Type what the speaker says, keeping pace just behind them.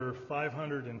number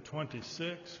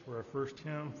 526 for our first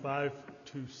hymn,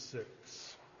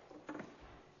 526.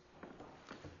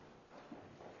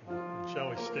 Shall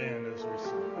we stand as we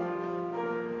sing?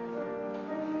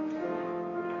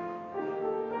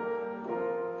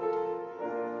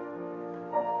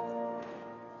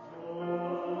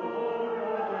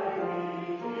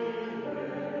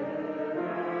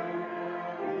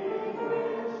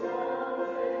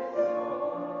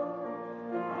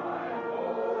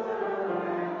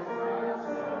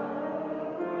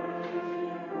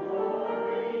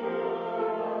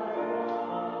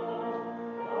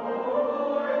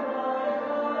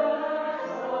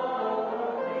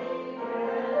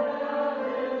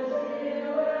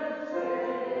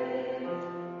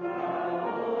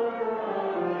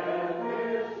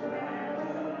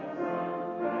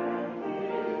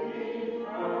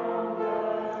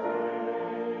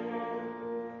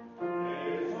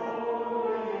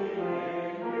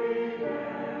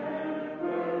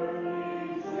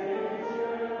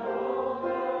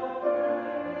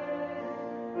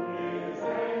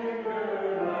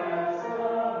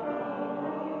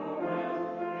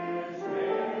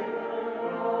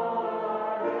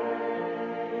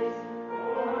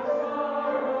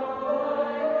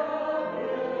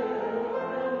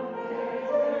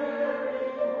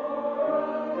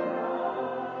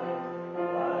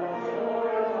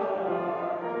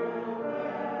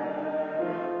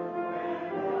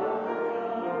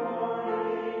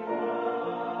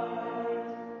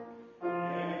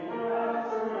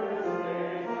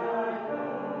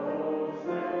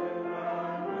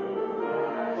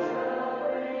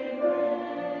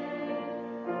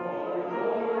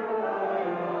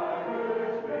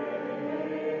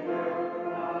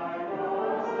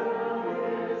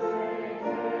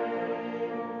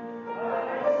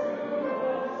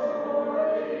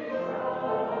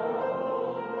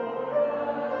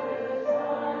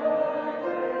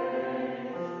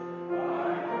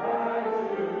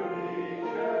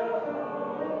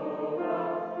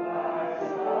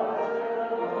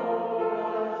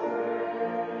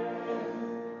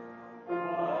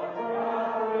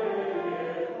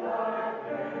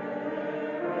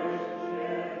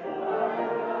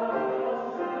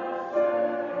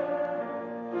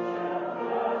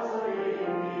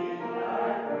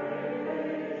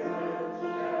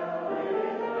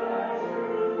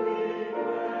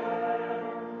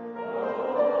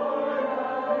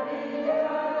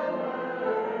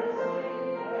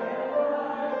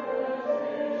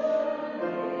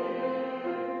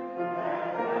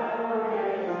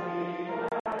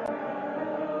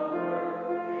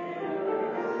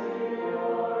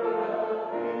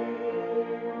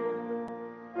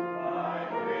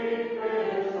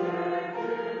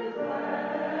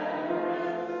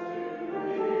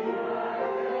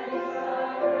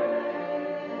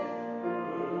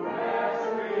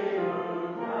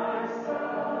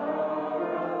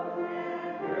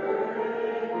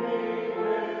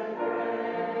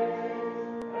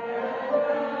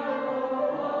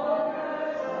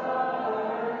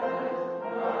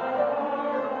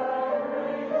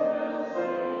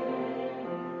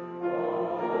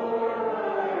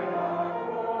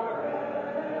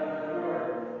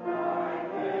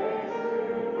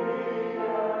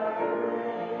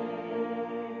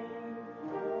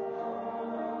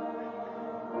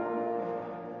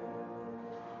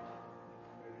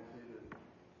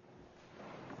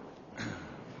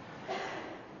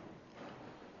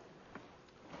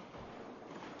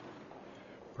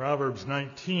 Proverbs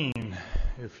 19,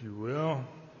 if you will.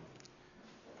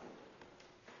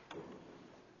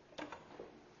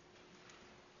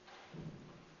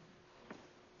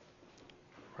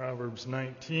 Proverbs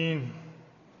 19.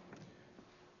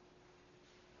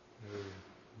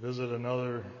 Visit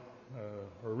another,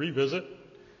 or revisit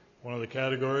one of the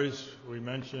categories we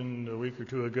mentioned a week or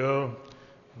two ago,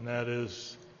 and that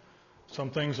is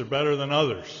some things are better than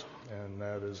others, and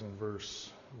that is in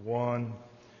verse 1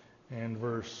 and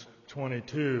verse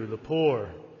 22. The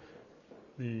poor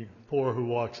who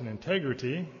walks in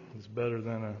integrity is better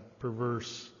than a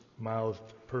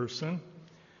perverse-mouthed person.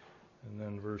 And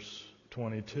then verse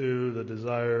 22, the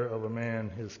desire of a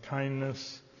man is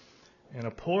kindness, and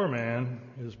a poor man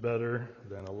is better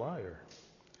than a liar.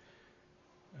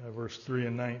 Verse 3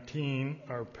 and 19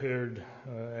 are paired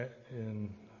in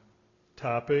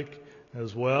topic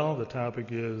as well. The topic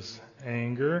is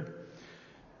anger.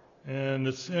 And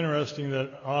it's interesting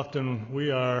that often we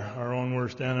are our own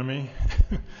worst enemy.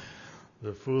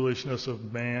 The foolishness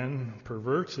of man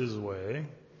perverts his way,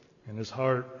 and his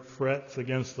heart frets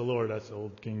against the Lord. That's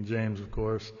old King James, of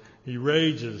course. He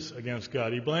rages against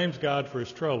God. He blames God for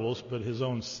his troubles, but his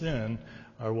own sin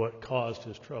are what caused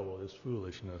his trouble, his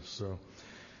foolishness. So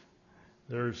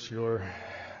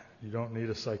you don't need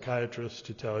a psychiatrist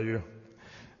to tell you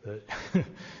that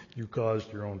you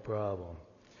caused your own problem.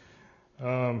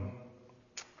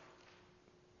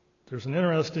 There's an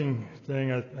interesting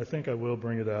thing, I think I will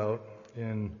bring it out,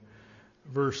 in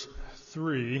verse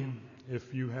 3.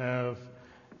 If you have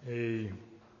a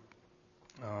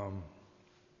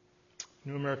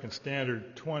New American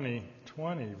Standard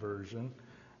 2020 version,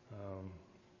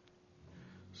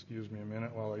 excuse me a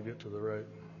minute while I get to the right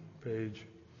page.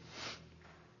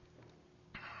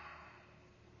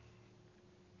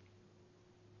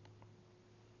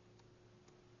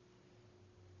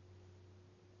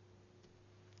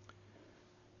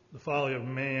 The folly of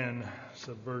man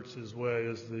subverts his way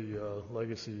is the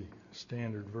Legacy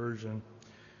Standard Version.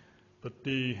 But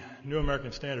the New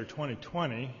American Standard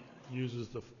 2020 uses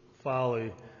the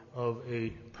folly of a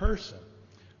person.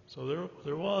 So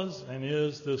there was and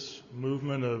is this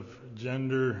movement of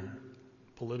gender,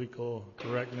 political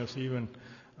correctness, even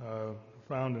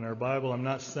found in our Bible. I'm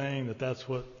not saying that that's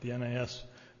what the NAS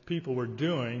people were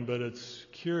doing, but it's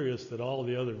curious that all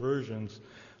the other versions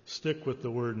stick with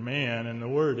the word man, and the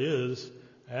word is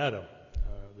Adam,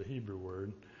 the Hebrew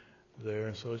word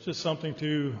there. So it's just something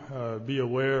to be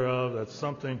aware of. That's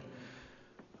something.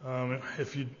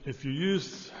 If you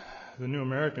use the New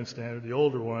American Standard, the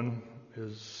older one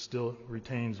still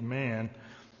retains man.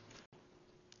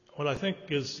 What I think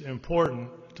is important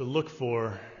to look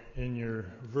for in your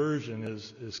version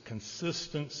is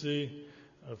consistency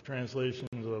of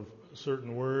translations of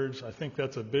certain words. I think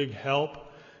that's a big help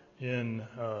in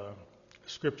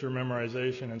scripture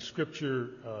memorization and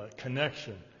scripture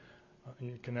connection.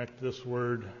 You connect this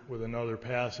word with another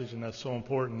passage, and that's so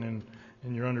important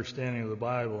in your understanding of the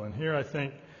Bible. And here I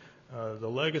think the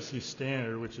Legacy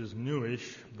Standard, which is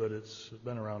newish, but it's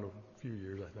been around a few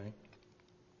years, I think.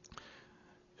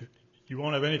 You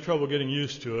won't have any trouble getting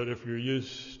used to it if you're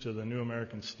used to the New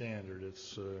American Standard.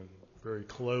 It's very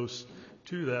close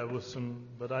to that with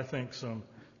but I think some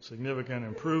significant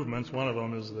improvements. One of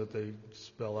them is that they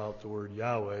spell out the word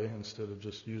Yahweh instead of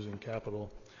just using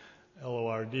capital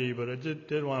L-O-R-D. But I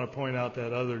did want to point out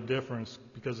that other difference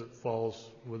because it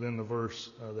falls within the verse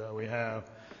that we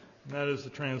have. And that is the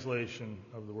translation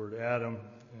of the word Adam.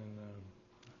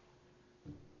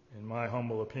 In my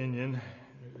humble opinion,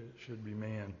 it should be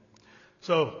man.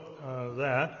 So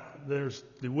there's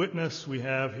the witness we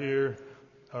have here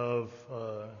of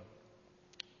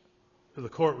the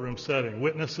courtroom setting.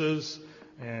 Witnesses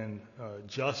and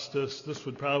justice. This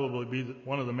would probably be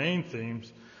one of the main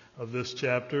themes of this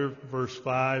chapter. Verse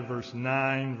 5, verse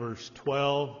 9, verse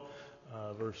 12,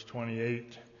 verse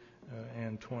 28,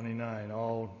 and 29.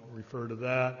 All refer to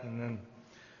that. And then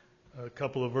a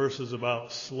couple of verses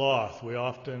about sloth. We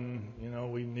often,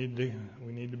 we need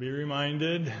to be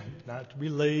reminded not to be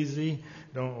lazy,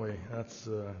 don't we? That's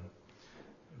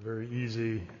very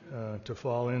easy to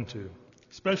fall into,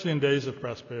 especially in days of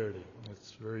prosperity.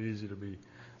 It's very easy to be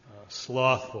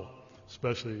slothful,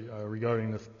 especially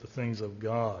regarding the things of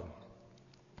God,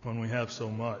 when we have so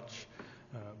much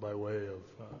by way of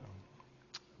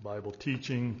Bible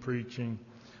teaching, preaching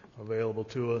available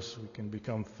to us. We can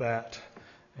become fat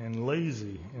and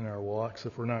lazy in our walks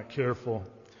if we're not careful.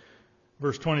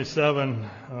 Verse 27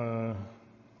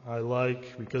 I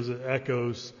like because it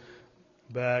echoes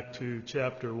back to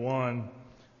chapter 1,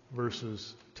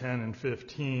 verses 10 and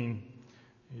 15.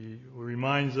 He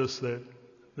reminds us that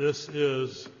this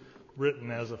is written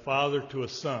as a father to a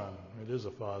son. It is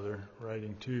a father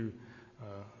writing to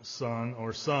a son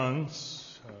or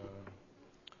sons.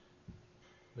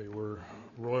 They were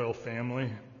royal family.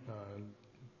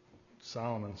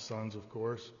 Solomon's sons, of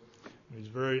course. He's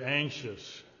very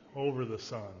anxious over the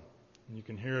son. And you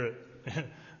can hear it,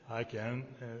 I can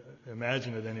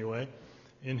imagine it anyway,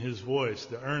 in his voice,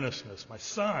 the earnestness. My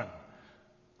son,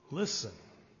 listen.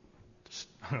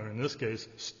 Or in this case,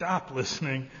 stop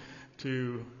listening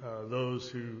to those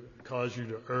who cause you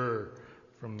to err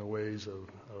from the ways of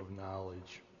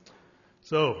knowledge.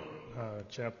 So,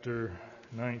 chapter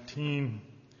 19.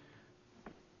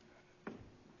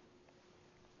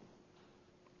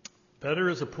 Better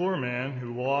is a poor man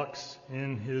who walks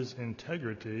in his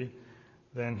integrity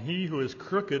than he who is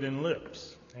crooked in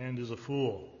lips and is a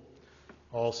fool.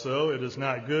 Also, it is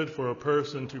not good for a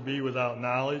person to be without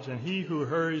knowledge, and he who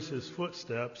hurries his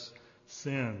footsteps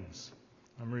sins.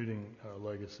 I'm reading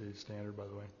Legacy Standard, by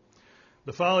the way.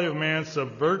 The folly of man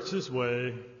subverts his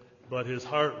way, but his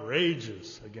heart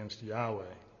rages against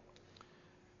Yahweh.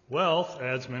 Wealth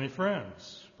adds many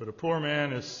friends, but a poor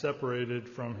man is separated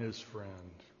from his friend.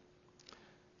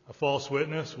 A false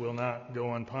witness will not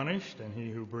go unpunished, and he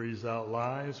who breathes out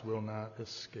lies will not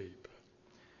escape.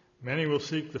 Many will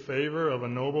seek the favor of a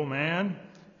noble man,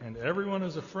 and everyone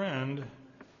is a friend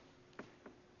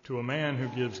to a man who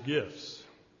gives gifts.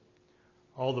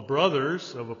 All the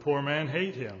brothers of a poor man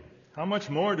hate him. How much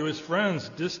more do his friends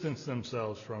distance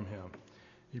themselves from him?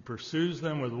 He pursues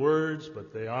them with words,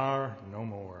 but they are no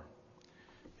more.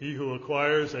 He who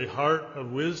acquires a heart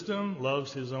of wisdom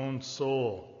loves his own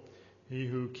soul. He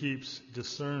who keeps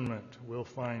discernment will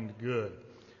find good.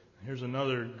 Here's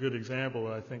another good example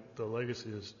that I think the Legacy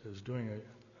is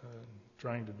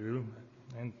trying to do.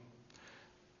 And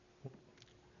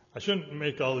I shouldn't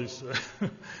make all these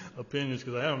opinions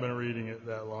because I haven't been reading it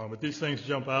that long, but these things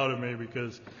jump out at me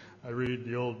because I read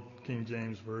the old King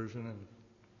James Version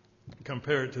and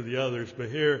compare it to the others. But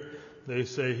here they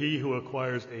say, he who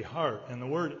acquires a heart. And the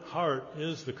word heart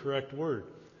is the correct word.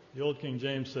 The old King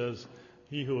James says,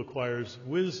 he who acquires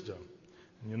wisdom.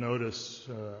 And you notice,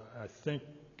 I think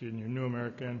in your New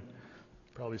American,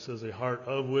 probably says a heart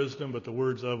of wisdom, but the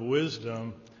words of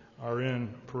wisdom are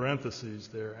in parentheses.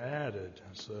 They're added.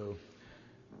 So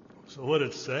what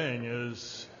it's saying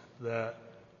is that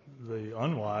the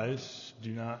unwise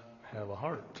do not have a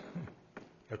heart.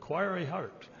 Acquire a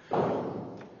heart.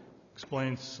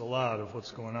 Explains a lot of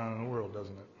what's going on in the world,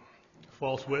 doesn't it? A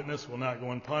false witness will not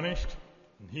go unpunished,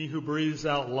 and he who breathes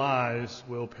out lies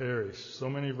will perish. So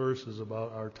many verses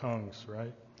about our tongues,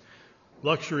 right?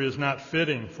 Luxury is not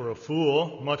fitting for a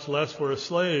fool, much less for a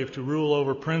slave to rule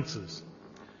over princes.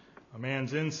 A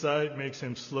man's insight makes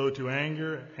him slow to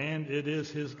anger, and it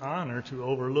is his honor to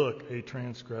overlook a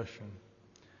transgression.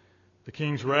 The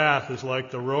king's wrath is like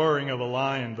the roaring of a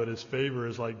lion, but his favor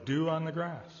is like dew on the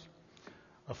grass.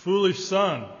 A foolish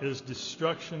son is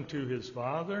destruction to his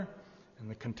father, and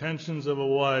the contentions of a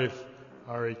wife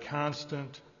are a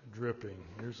constant dripping.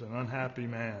 Here's an unhappy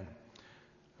man.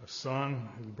 A son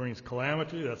who brings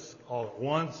calamity, that's all at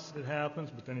once it happens,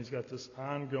 but then he's got this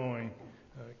ongoing,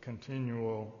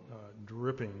 continual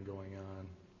dripping going on.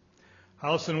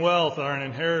 House and wealth are an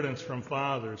inheritance from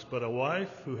fathers, but a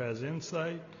wife who has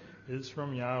insight is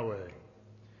from Yahweh.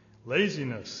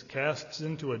 Laziness casts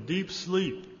into a deep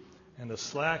sleep, and a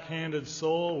slack-handed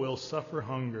soul will suffer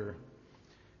hunger.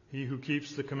 He who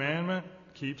keeps the commandment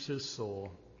keeps his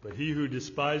soul, but he who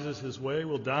despises his way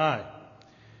will die.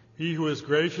 He who is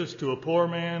gracious to a poor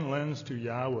man lends to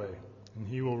Yahweh, and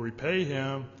he will repay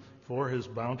him for his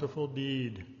bountiful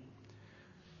deed.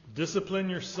 Discipline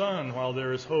your son while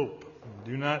there is hope.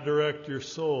 Do not direct your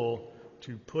soul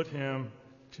to put him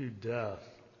to death.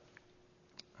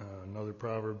 Another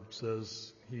proverb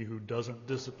says, he who doesn't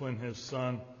discipline his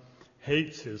son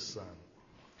hates his son.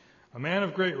 A man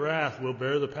of great wrath will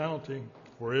bear the penalty,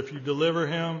 for if you deliver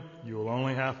him, you will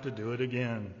only have to do it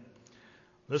again.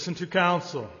 Listen to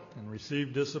counsel and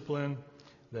receive discipline,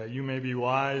 that you may be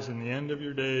wise in the end of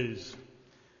your days.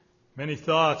 Many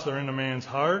thoughts are in a man's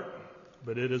heart,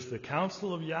 but it is the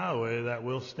counsel of Yahweh that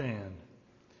will stand.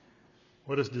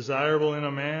 What is desirable in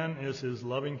a man is his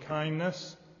loving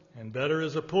kindness, and better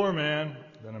is a poor man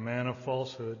than a man of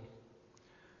falsehood.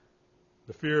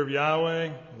 The fear of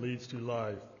Yahweh leads to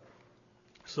life,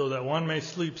 so that one may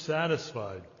sleep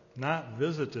satisfied, not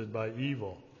visited by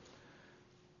evil.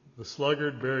 The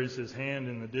sluggard buries his hand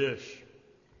in the dish,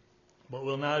 but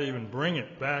will not even bring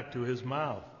it back to his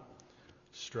mouth.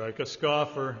 Strike a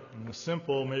scoffer, and the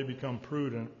simple may become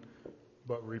prudent,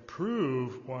 but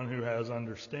reprove one who has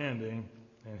understanding,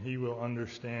 and he will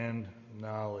understand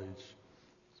knowledge.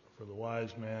 So for the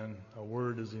wise man, a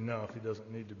word is enough. He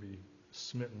doesn't need to be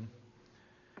smitten.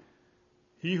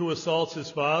 He who assaults his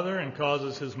father and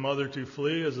causes his mother to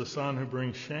flee is a son who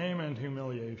brings shame and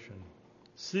humiliation.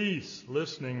 Cease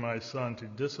listening, my son, to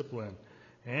discipline,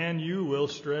 and you will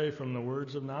stray from the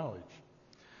words of knowledge.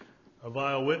 A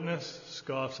vile witness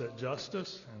scoffs at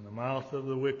justice, and the mouth of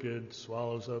the wicked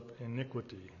swallows up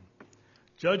iniquity.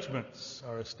 Judgments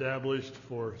are established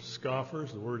for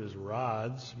scoffers. The word is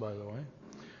rods, by the way,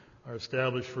 are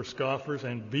established for scoffers,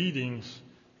 and beatings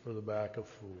for the back of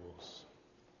fools.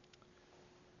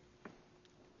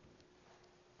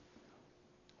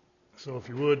 So if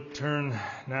you would turn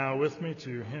now with me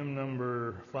to hymn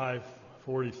number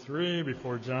 543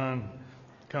 before John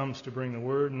comes to bring the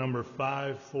word, number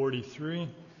 543.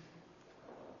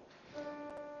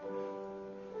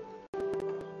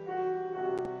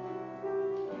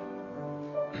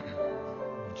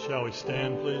 Shall we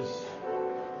stand, please?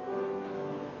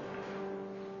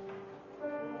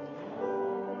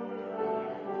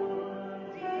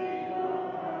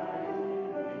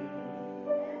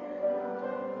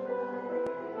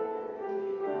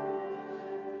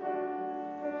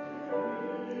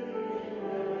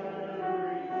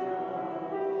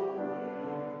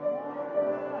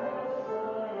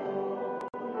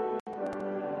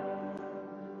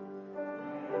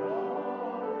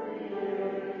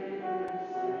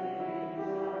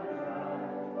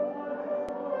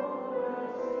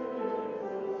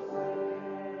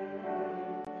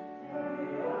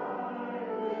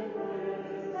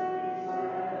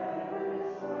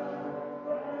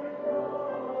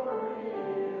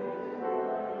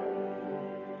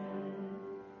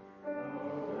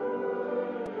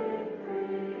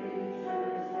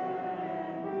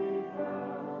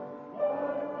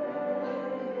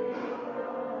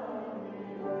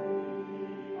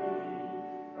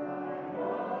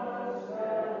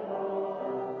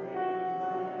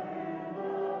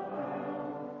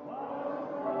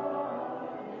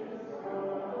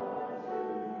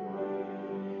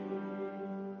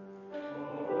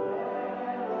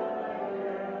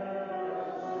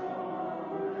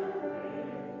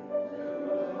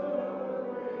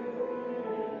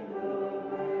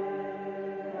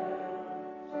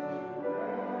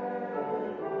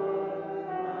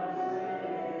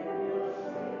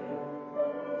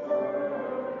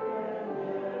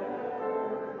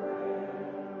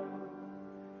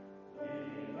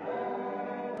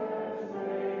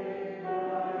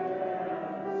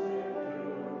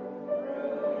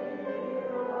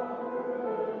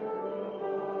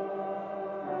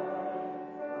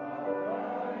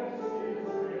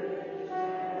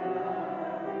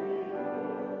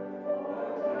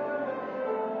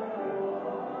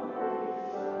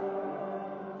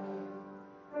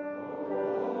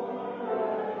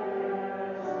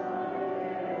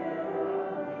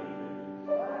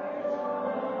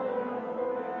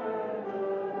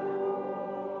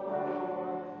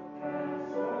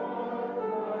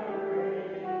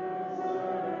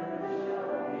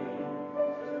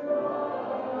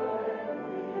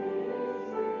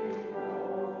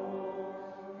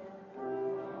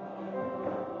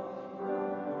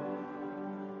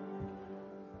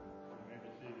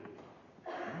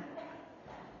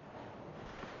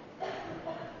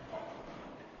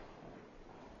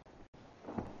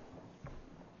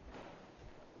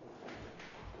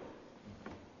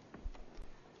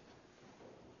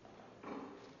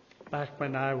 Back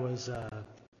when I was a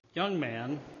young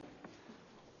man,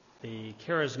 the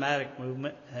charismatic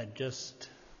movement had just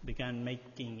begun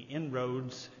making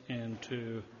inroads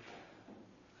into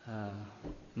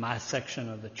my section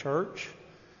of the church.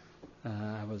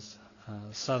 I was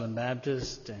a Southern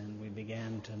Baptist, and we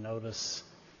began to notice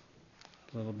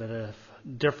a little bit of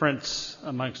difference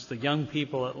amongst the young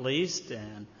people, at least,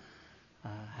 and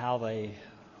how they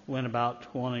went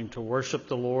about wanting to worship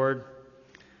the Lord.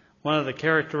 One of the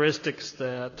characteristics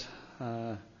that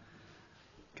kind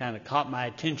of caught my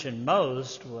attention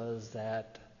most was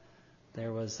that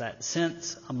there was that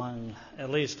sense among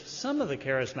at least some of the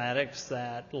charismatics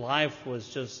that life was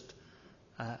just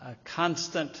a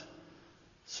constant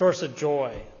source of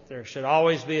joy. There should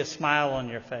always be a smile on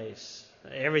your face.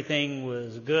 Everything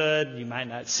was good. You might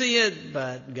not see it,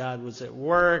 but God was at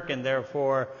work, and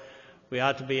therefore we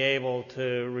ought to be able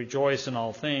to rejoice in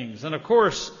all things. And of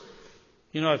course,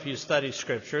 you know, if you study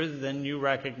Scripture, then you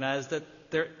recognize that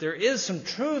there is some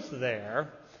truth there,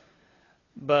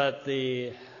 but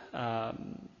the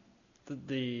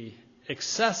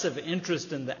excessive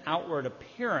interest in the outward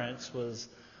appearance was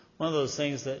one of those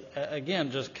things that,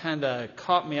 again, just kind of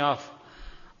caught me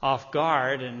off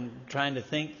guard, and trying to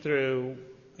think through,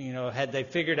 you know, had they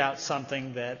figured out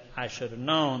something that I should have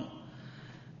known.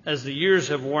 As the years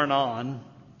have worn on,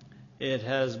 it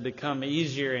has become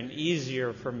easier and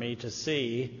easier for me to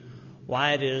see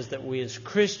why it is that we as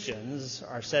Christians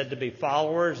are said to be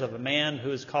followers of a man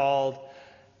who is called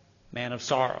Man of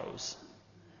Sorrows.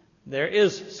 There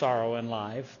is sorrow in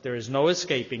life. There is no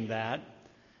escaping that.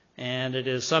 And it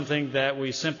is something that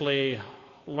we simply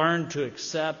learn to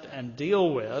accept and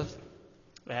deal with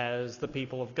as the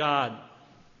people of God.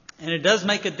 And it does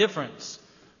make a difference,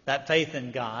 that faith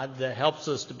in God, that helps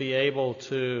us to be able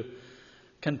to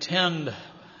contend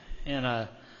in a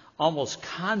almost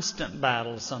constant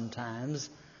battle sometimes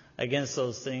against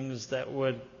those things that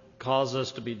would cause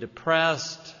us to be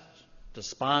depressed,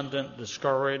 despondent,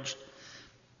 discouraged.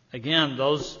 Again,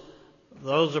 those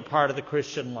are part of the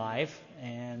Christian life,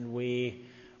 and we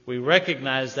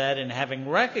recognize that, and having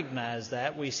recognized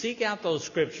that, we seek out those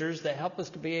scriptures that help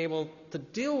us to be able to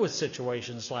deal with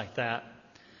situations like that.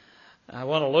 I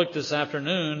want to look this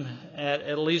afternoon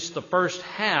at least the first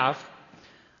half.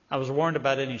 I was warned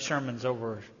about any sermons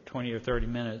over 20 or 30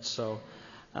 minutes, so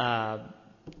I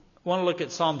want to look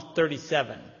at Psalm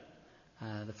 37,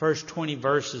 the first 20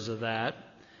 verses of that.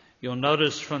 You'll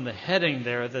notice from the heading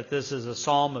there that this is a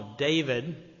psalm of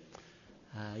David.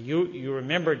 You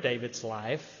remember David's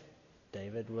life.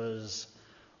 David was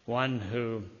one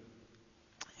who,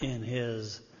 in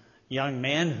his young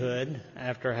manhood,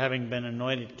 after having been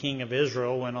anointed king of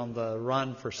Israel, went on the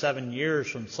run for 7 years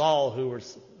from Saul, who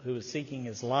was seeking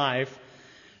his life.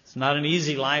 It's not an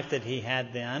easy life that he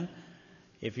had then.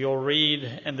 If you'll read,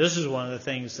 and this is one of the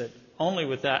things that only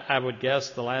with that, I would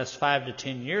guess, the last 5 to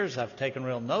 10 years I've taken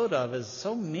real note of, is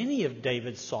so many of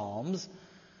David's psalms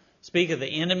speak of the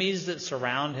enemies that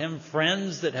surround him,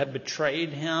 friends that have betrayed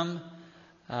him,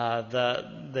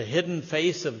 the hidden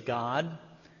face of God.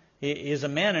 He is a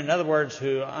man, in other words,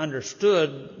 who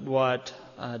understood what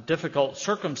difficult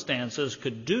circumstances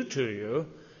could do to you,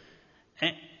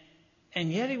 and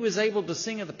yet he was able to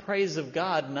sing of the praise of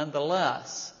God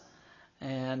nonetheless.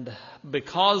 And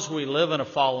because we live in a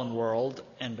fallen world,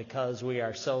 and because we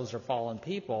ourselves are fallen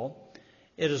people,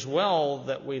 it is well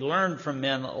that we learn from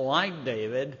men like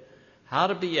David how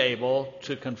to be able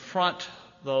to confront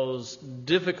those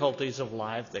difficulties of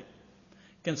life that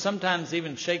can sometimes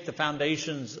even shake the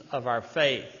foundations of our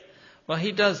faith. Well,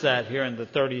 he does that here in the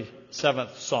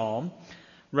 37th Psalm.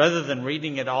 Rather than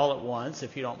reading it all at once,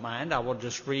 if you don't mind, I will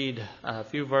just read a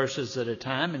few verses at a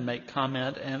time and make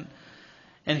comment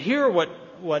and hear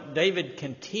what David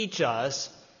can teach us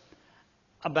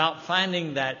about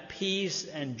finding that peace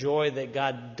and joy that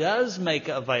God does make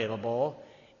available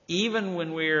even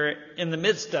when we're in the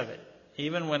midst of it,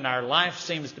 even when our life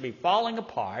seems to be falling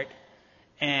apart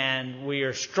and we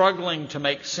are struggling to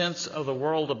make sense of the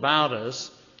world about us,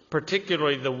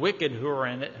 particularly the wicked who are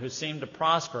in it, who seem to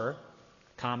prosper.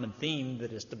 Common theme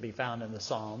that is to be found in the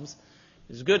Psalms.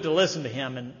 It's good to listen to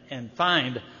him and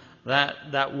find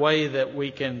that way that we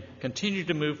can continue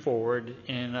to move forward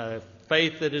in a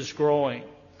faith that is growing.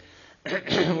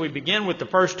 We begin with the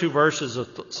first 2 verses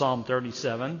of Psalm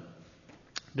 37.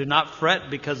 Do not fret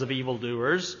because of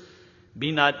evildoers.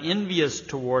 Be not envious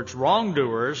towards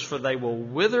wrongdoers, for they will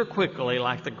wither quickly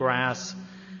like the grass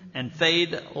and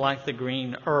fade like the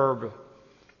green herb.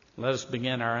 Let us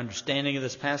begin our understanding of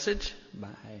this passage by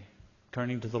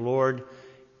turning to the Lord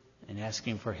and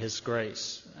asking for His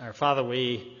grace. Our Father,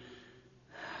 we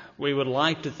We would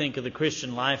like to think of the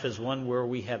Christian life as one where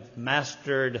we have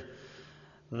mastered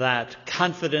that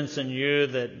confidence in you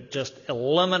that just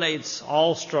eliminates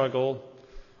all struggle,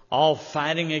 all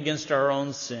fighting against our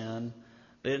own sin.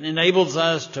 It enables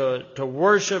us to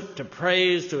worship, to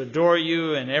praise, to adore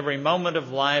you in every moment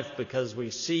of life because we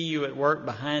see you at work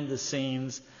behind the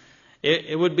scenes.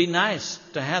 It would be nice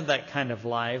to have that kind of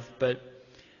life, but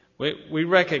we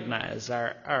recognize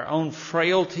our own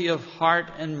frailty of heart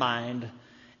and mind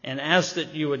and ask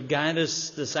that you would guide us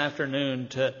this afternoon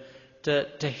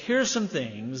to hear some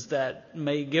things that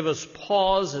may give us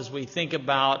pause as we think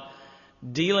about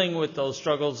dealing with those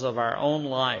struggles of our own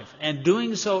life, and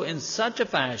doing so in such a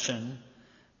fashion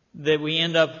that we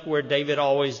end up where David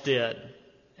always did,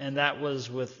 and that was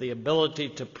with the ability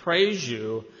to praise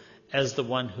you as the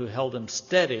one who held him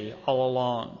steady all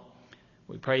along.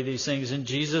 We pray these things in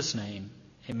Jesus' name.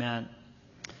 Amen.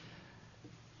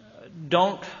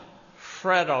 Don't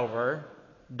fret over,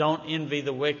 don't envy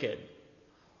the wicked.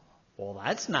 Well,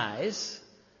 that's nice.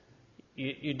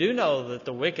 You do know that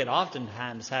the wicked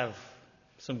oftentimes have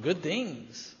some good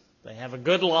things. They have a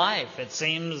good life. It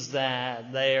seems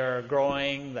that they are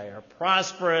growing, they are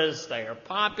prosperous, they are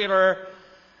popular.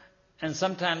 And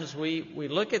sometimes we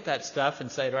look at that stuff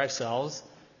and say to ourselves,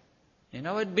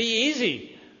 it'd be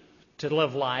easy to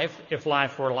live life if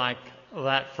life were like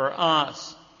that for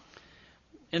us.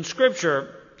 In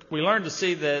Scripture, we learn to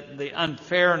see that the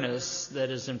unfairness that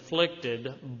is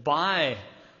inflicted by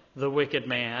the wicked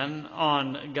man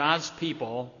on God's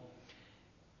people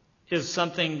is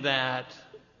something that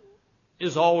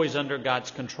is always under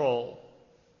God's control.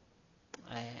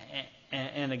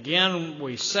 And again,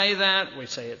 we say that. We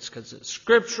say it's because it's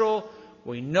scriptural.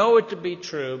 We know it to be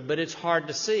true, but it's hard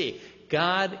to see.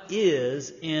 God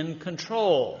is in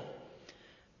control.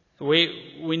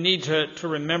 We need to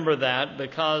remember that,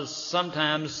 because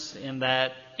sometimes in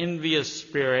that envious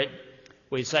spirit,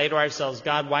 we say to ourselves,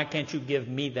 God, why can't you give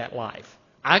me that life?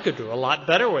 I could do a lot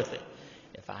better with it.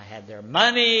 If I had their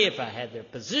money, if I had their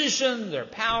position, their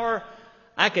power,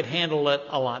 I could handle it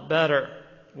a lot better.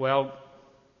 Well,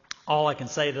 all I can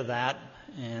say to that,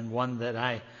 and one that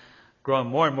I grow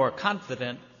more and more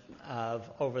confident of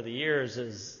over the years,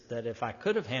 is that if I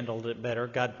could have handled it better,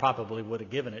 God probably would have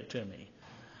given it to me.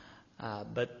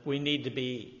 But we need to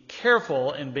be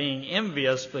careful in being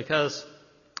envious, because,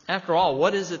 after all,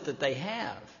 what is it that they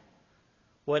have?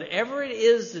 Whatever it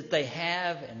is that they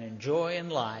have and enjoy in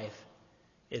life,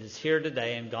 it is here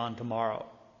today and gone tomorrow.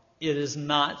 It is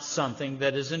not something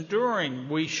that is enduring.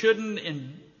 We shouldn't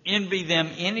envy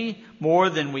them any more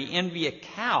than we envy a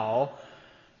cow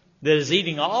that is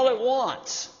eating all it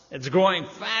wants. It's growing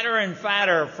fatter and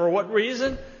fatter. For what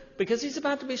reason? Because he's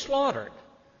about to be slaughtered.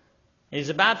 He's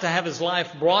about to have his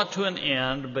life brought to an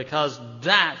end, because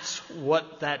that's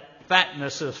what that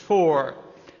fatness is for.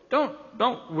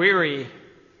 Don't weary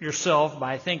yourself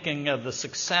by thinking of the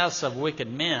success of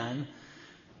wicked men,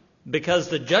 because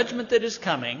the judgment that is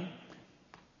coming,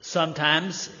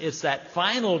 sometimes it's that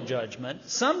final judgment.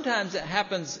 Sometimes it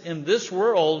happens in this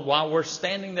world while we're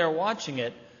standing there watching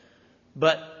it.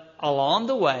 But along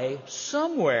the way,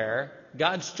 somewhere,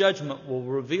 God's judgment will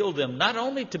reveal them not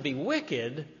only to be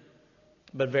wicked,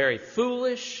 but very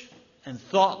foolish and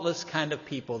thoughtless kind of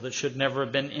people that should never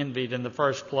have been envied in the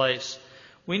first place.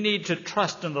 We need to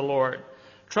trust in the Lord.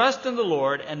 Trust in the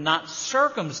Lord and not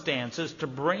circumstances to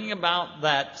bring about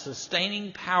that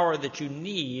sustaining power that you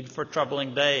need for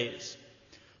troubling days.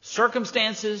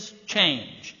 Circumstances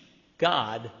change.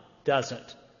 God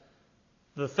doesn't.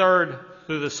 The 3rd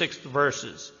through the 6th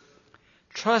verses.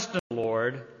 Trust in the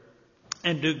Lord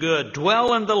and do good.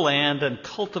 Dwell in the land and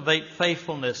cultivate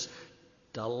faithfulness.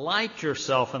 Delight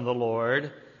yourself in the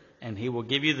Lord, and He will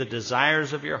give you the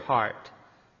desires of your heart.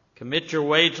 Commit your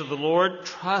way to the Lord.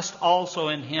 Trust also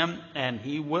in Him, and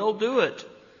He will do it.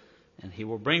 And He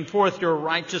will bring forth your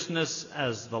righteousness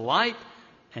as the light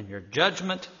and your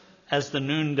judgment as the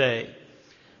noonday.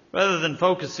 Rather than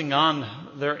focusing on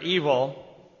their evil,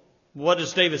 what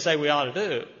does David say we ought to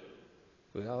do?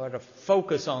 We ought to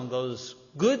focus on those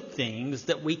good things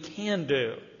that we can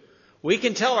do. We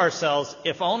can tell ourselves,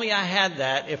 if only I had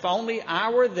that, if only I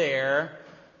were there,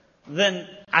 then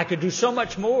I could do so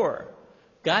much more.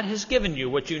 God has given you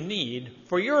what you need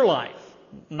for your life,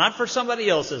 not for somebody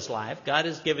else's life. God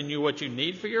has given you what you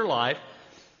need for your life.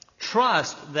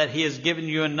 Trust that He has given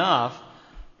you enough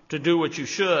to do what you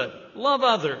should. Love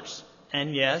others.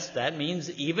 And yes, that means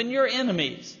even your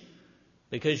enemies.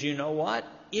 Because you know what?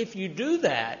 If you do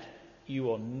that, you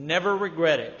will never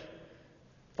regret it.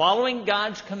 Following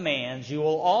God's commands, you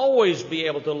will always be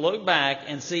able to look back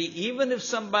and see, even if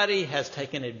somebody has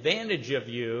taken advantage of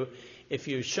you, if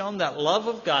you've shown that love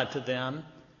of God to them,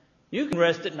 you can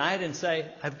rest at night and say,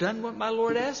 I've done what my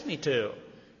Lord asked me to.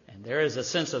 And there is a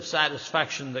sense of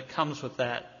satisfaction that comes with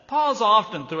that. Pause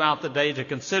often throughout the day to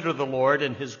consider the Lord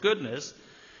and His goodness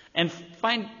and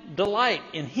find delight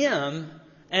in Him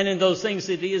and in those things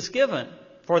that He has given.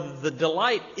 For the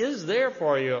delight is there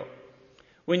for you.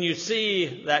 When you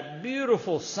see that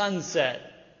beautiful sunset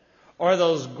or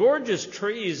those gorgeous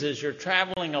trees as you're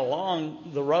traveling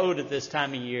along the road at this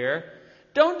time of year,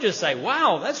 don't just say,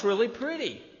 wow, that's really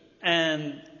pretty,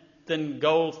 and then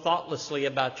go thoughtlessly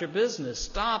about your business.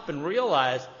 Stop and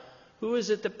realize, who is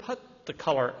it that put the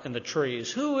color in the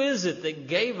trees? Who is it that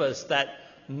gave us that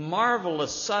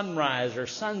marvelous sunrise or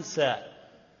sunset?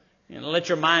 And let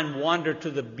your mind wander to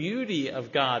the beauty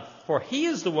of God, for He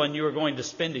is the one you are going to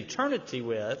spend eternity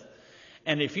with.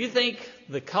 And if you think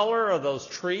the color of those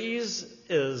trees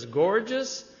is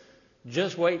gorgeous,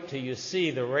 just wait till you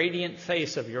see the radiant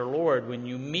face of your Lord when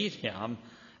you meet Him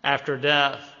after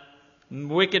death.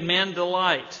 Wicked men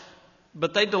delight,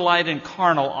 but they delight in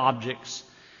carnal objects.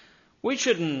 We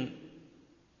shouldn't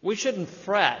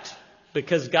fret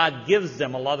because God gives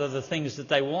them a lot of the things that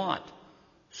they want.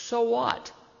 So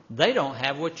what? They don't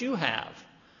have what you have.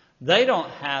 They don't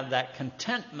have that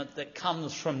contentment that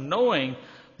comes from knowing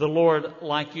the Lord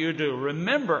like you do.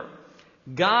 Remember,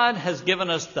 God has given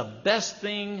us the best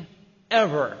thing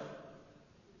ever.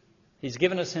 He's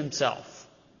given us Himself.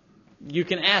 You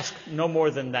can ask no more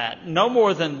than that. No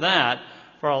more than that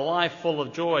for a life full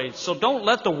of joy. So don't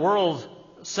let the world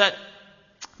set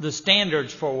the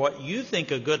standards for what you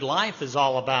think a good life is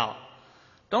all about.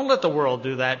 Don't let the world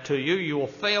do that to you. You will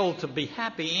fail to be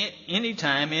happy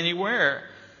anytime, anywhere.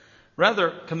 Rather,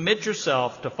 commit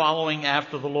yourself to following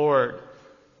after the Lord.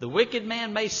 The wicked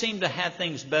man may seem to have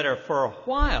things better for a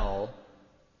while,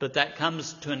 but that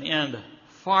comes to an end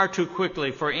far too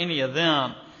quickly for any of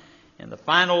them. In the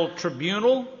final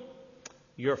tribunal,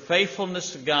 your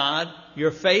faithfulness to God,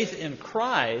 your faith in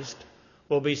Christ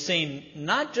will be seen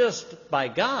not just by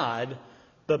God,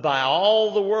 but by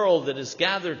all the world that is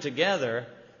gathered together.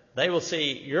 They will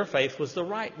see your faith was the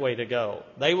right way to go.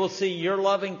 They will see your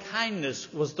loving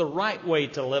kindness was the right way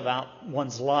to live out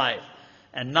one's life,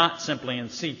 and not simply in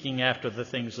seeking after the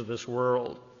things of this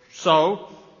world. So,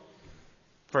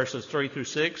 verses 3 through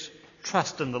 6,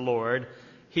 trust in the Lord.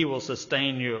 He will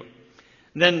sustain you.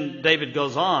 And then David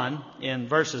goes on in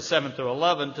verses 7 through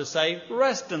 11 to say,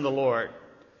 rest in the Lord.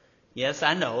 Yes,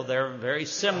 I know they're very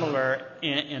similar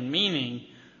in meaning,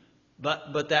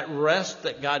 but that rest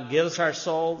that God gives our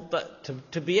soul, but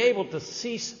to be able to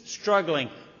cease struggling,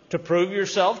 to prove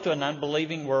yourself to an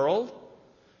unbelieving world,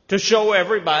 to show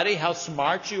everybody how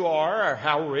smart you are or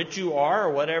how rich you are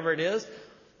or whatever it is,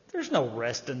 there's no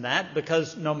rest in that,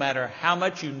 because no matter how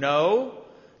much you know,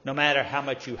 no matter how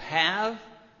much you have,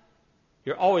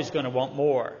 you're always going to want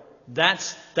more.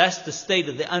 That's the state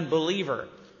of the unbeliever.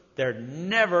 They're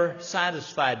never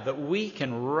satisfied, but we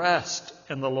can rest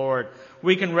in the Lord.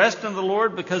 We can rest in the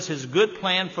Lord because His good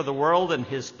plan for the world and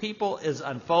His people is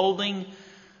unfolding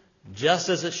just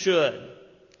as it should.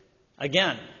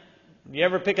 Again, you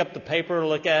ever pick up the paper,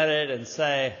 look at it, and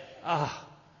say,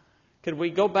 could we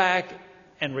go back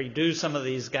and redo some of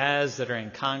these guys that are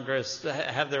in Congress,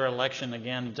 have their election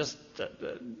again?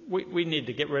 We need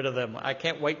to get rid of them. I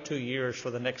can't wait 2 years for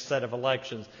the next set of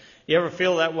elections. You ever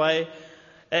feel that way?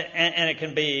 And it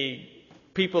can be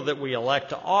people that we elect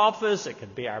to office. It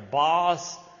could be our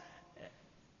boss.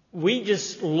 We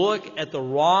just look at the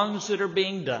wrongs that are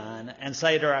being done and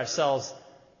say to ourselves,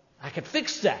 I could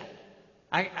fix that.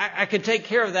 I could take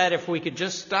care of that if we could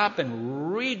just stop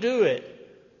and redo it.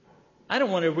 I don't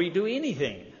want to redo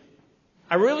anything.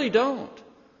 I really don't.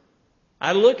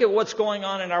 I look at what's going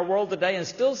on in our world today and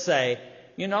still say,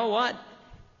 you know what?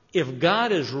 If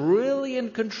God is really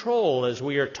in control, as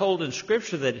we are told in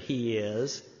Scripture that He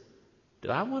is, do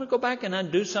I want to go back and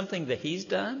undo something that He's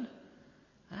done?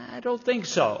 I don't think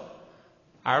so.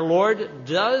 Our Lord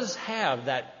does have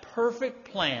that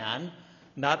perfect plan,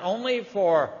 not only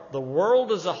for the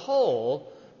world as a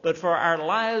whole, but for our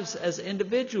lives as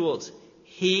individuals.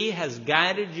 He has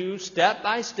guided you step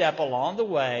by step along the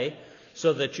way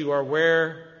so that you are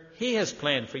where He has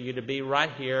planned for you to be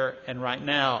right here and right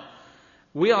now.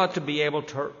 We ought to be able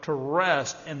to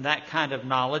rest in that kind of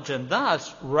knowledge, and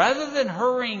thus, rather than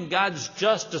hurrying God's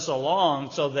justice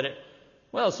along so that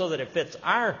it fits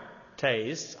our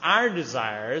tastes, our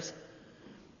desires,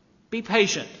 be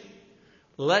patient.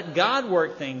 Let God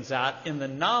work things out in the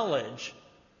knowledge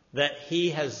that He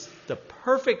has the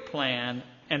perfect plan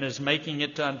and is making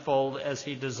it to unfold as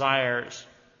He desires.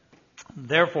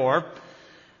 Therefore,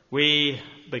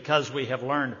 because we have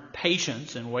learned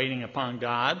patience in waiting upon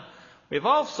God, we've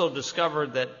also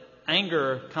discovered that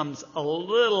anger comes a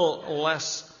little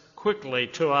less quickly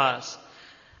to us.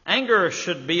 Anger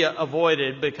should be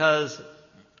avoided because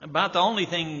about the only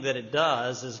thing that it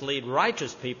does is lead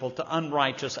righteous people to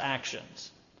unrighteous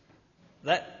actions.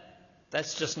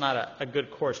 That's just not a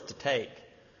good course to take.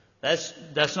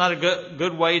 That's not a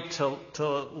good way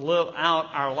to live out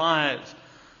our lives.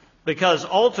 Because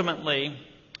ultimately,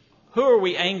 who are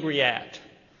we angry at?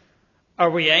 Are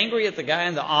we angry at the guy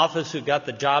in the office who got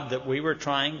the job that we were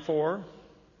trying for?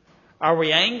 Are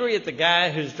we angry at the guy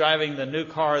who's driving the new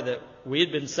car that we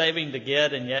had been saving to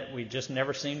get and yet we just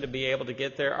never seem to be able to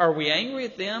get there? Are we angry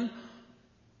at them?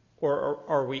 Or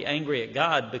are we angry at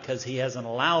God because He hasn't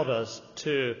allowed us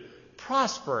to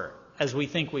prosper as we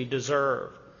think we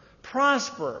deserve?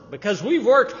 Prosper because we've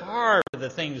worked hard for the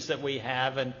things that we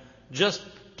have and just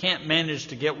can't manage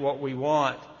to get what we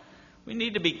want. We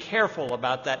need to be careful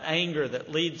about that anger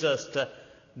that leads us to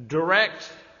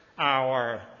direct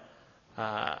our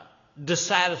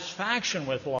dissatisfaction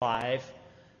with life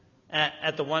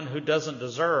at the one who doesn't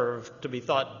deserve to be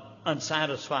thought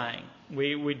unsatisfying.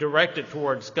 We direct it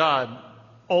towards God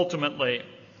ultimately.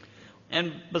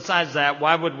 And besides that,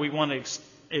 why would we want to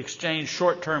exchange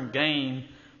short-term gain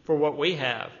for what we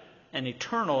have, an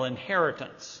eternal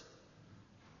inheritance?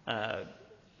 I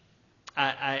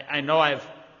know I've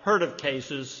heard of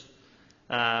cases,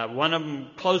 one of them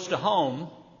close to home,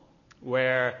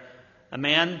 where a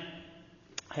man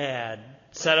had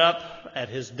set up at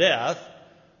his death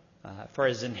for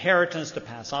his inheritance to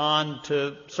pass on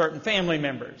to certain family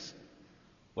members.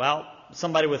 Well,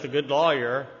 somebody with a good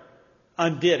lawyer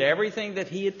undid everything that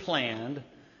he had planned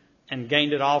and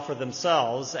gained it all for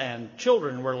themselves, and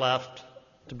children were left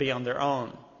to be on their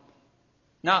own.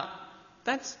 Now,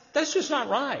 that's just not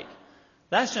right.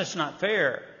 That's just not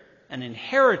fair. An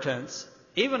inheritance,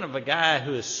 even of a guy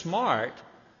who is smart,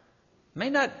 may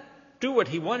not do what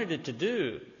he wanted it to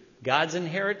do. God's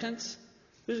inheritance?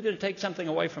 Who's going to take something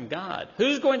away from God?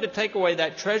 Who's going to take away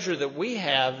that treasure that we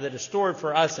have that is stored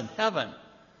for us in heaven?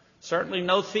 Certainly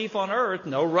no thief on earth,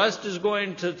 no rust is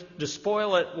going to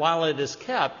despoil it while it is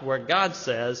kept where God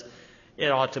says it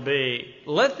ought to be.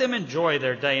 Let them enjoy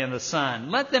their day in the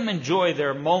sun. Let them enjoy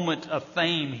their moment of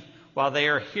fame while they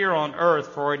are here on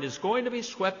earth, for it is going to be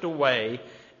swept away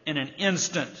in an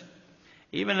instant.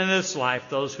 Even in this life,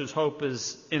 those whose hope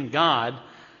is in God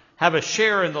have a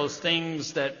share in those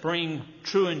things that bring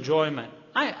true enjoyment.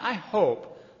 I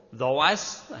hope, though I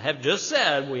have just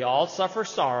said we all suffer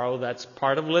sorrow, that's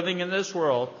part of living in this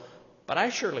world, but I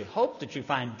surely hope that you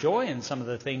find joy in some of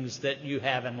the things that you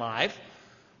have in life,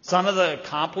 some of the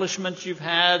accomplishments you've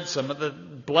had, some of the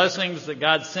blessings that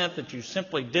God sent that you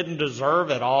simply didn't deserve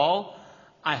at all.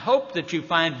 I hope that you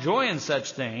find joy in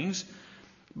such things,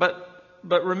 but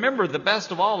remember, the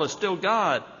best of all is still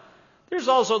God. There's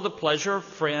also the pleasure of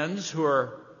friends who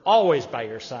are always by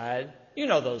your side. You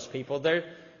know those people. They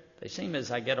seem,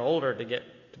 as I get older,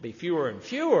 to be fewer and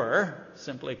fewer,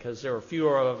 simply because there are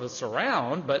fewer of us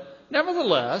around. But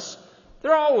nevertheless,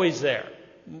 they're always there.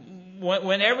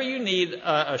 Whenever you need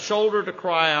a shoulder to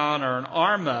cry on or an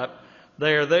arm up,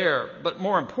 they are there. But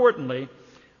more importantly,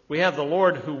 we have the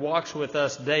Lord who walks with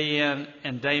us day in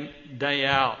and day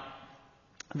out.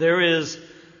 There is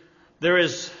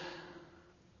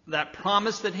that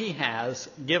promise that He has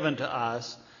given to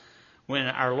us when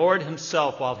our Lord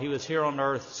Himself, while He was here on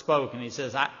earth, spoke, and He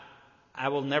says, I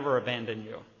will never abandon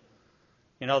you.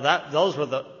 You know,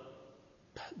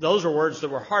 those are words that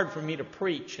were hard for me to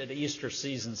preach at Easter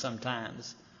season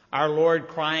sometimes. Our Lord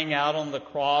crying out on the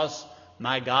cross,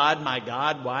 my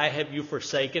God, why have you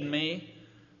forsaken me?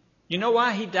 You know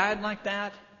why He died like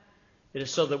that? It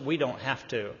is so that we don't have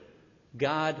to.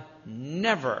 God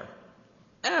never,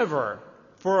 ever,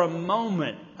 for a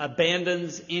moment,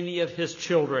 abandons any of His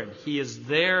children. He is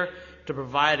there to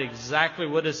provide exactly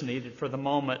what is needed for the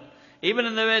moment. Even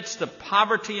in the midst of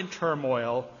poverty and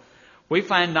turmoil, we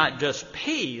find not just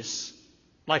peace,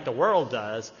 like the world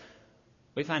does,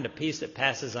 we find a peace that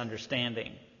passes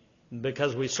understanding,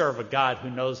 because we serve a God who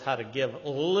knows how to give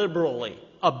liberally,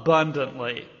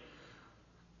 abundantly.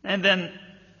 And then,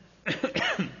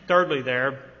 thirdly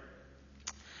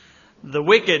the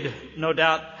wicked, no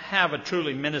doubt, have a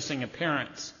truly menacing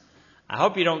appearance. I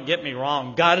hope you don't get me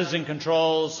wrong. God is in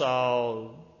control,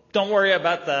 so don't worry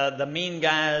about the mean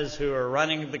guys who are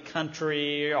running the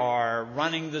country or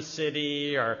running the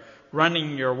city or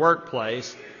running your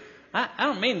workplace. I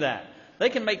don't mean that. They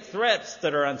can make threats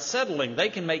that are unsettling. They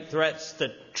can make threats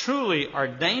that truly are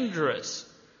dangerous.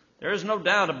 There is no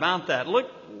doubt about that.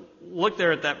 Look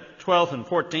there at that 12th and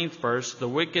 14th verse. The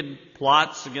wicked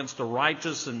plots against the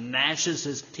righteous and gnashes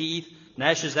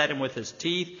at him with his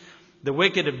teeth. The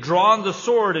wicked have drawn the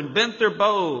sword and bent their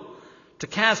bow to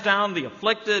cast down the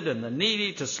afflicted and the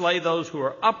needy, to slay those who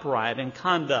are upright in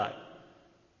conduct.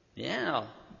 Yeah,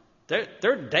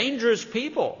 they're dangerous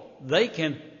people. They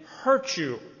can hurt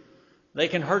you. They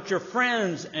can hurt your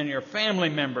friends and your family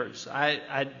members.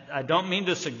 I don't mean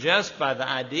to suggest by the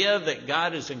idea that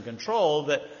God is in control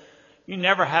that you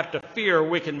never have to fear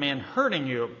wicked men hurting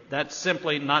you. That's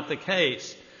simply not the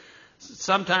case.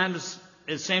 Sometimes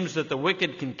it seems that the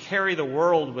wicked can carry the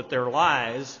world with their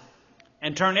lies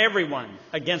and turn everyone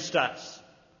against us.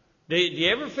 Do you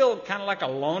ever feel kind of like a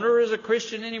loner as a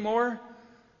Christian anymore?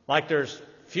 Like there's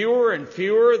fewer and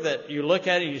fewer that you look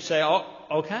at and you say, oh,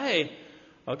 okay,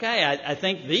 I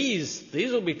think these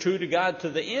will be true to God to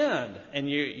the end. And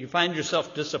you find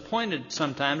yourself disappointed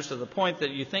sometimes to the point that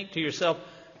you think to yourself,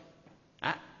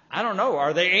 I don't know,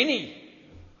 are there any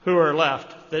who are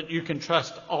left that you can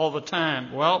trust all the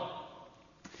time? Well,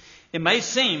 it may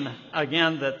seem,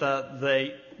 again, that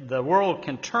the world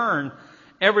can turn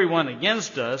everyone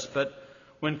against us, but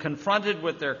when confronted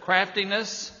with their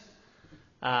craftiness,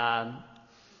 while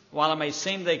it may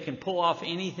seem they can pull off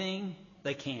anything,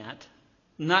 they can't.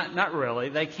 Not really.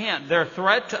 They can't. Their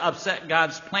threat to upset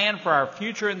God's plan for our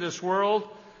future in this world,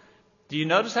 do you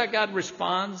notice how God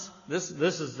responds? This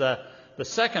is the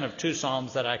second of two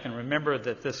Psalms that I can remember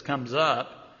that this comes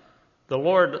up. The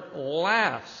Lord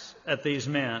laughs at these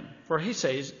men, for he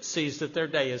sees that their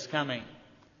day is coming.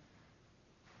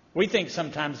 We think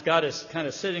sometimes God is kind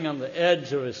of sitting on the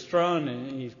edge of his throne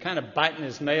and he's kind of biting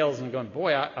his nails and going,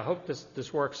 boy, I hope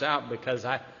this works out because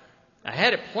I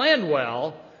had it planned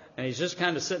well, and he's just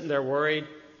kind of sitting there worried.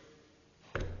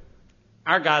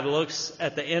 Our God looks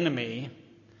at the enemy,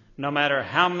 no matter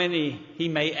how many he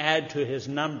may add to his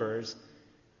numbers,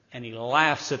 and he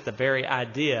laughs at the very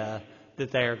idea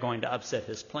that they are going to upset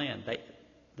his plan.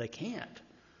 They can't.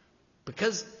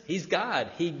 Because he's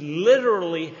God. He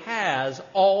literally has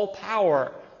all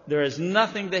power. There is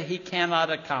nothing that he cannot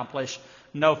accomplish,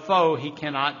 no foe he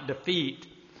cannot defeat.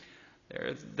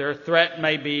 Their threat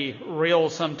may be real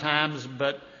sometimes,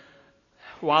 but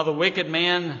while the wicked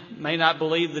man may not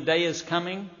believe the day is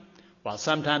coming, while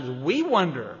sometimes we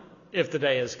wonder if the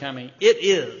day is coming, it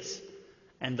is.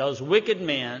 And those wicked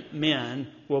men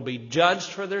will be judged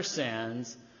for their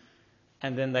sins,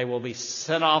 and then they will be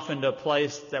sent off into a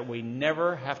place that we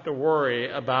never have to worry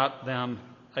about them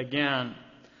again.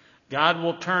 God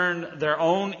will turn their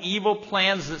own evil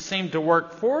plans that seem to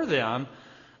work for them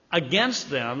against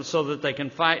them so that they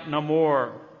can fight no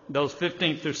more. Those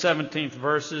 15th through 17th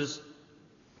verses.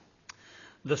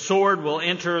 The sword will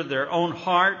enter their own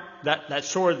heart, that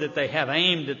sword that they have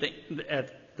aimed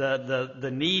at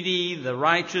the needy, the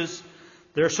righteous.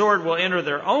 Their sword will enter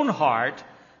their own heart.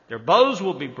 Their bows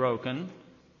will be broken.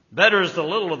 Better is the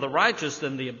little of the righteous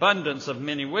than the abundance of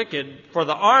many wicked. For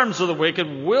the arms of the wicked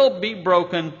will be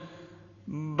broken,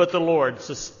 but the Lord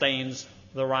sustains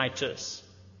the righteous.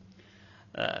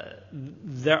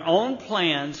 Their own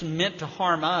plans meant to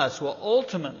harm us will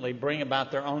ultimately bring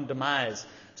about their own demise.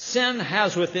 Sin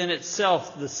has within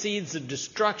itself the seeds of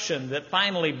destruction that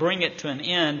finally bring it to an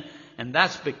end, and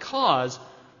that's because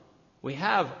we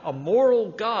have a moral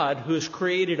God who has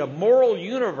created a moral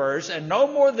universe, and no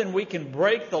more than we can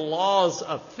break the laws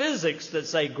of physics that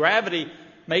say gravity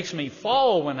makes me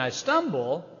fall when I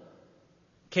stumble,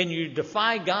 can you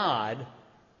defy God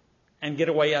and get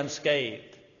away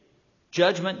unscathed.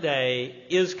 Judgment Day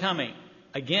is coming.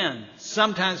 Again,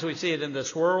 sometimes we see it in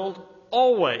this world.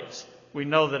 Always we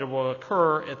know that it will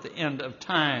occur at the end of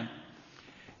time.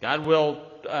 God will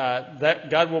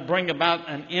bring about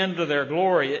an end to their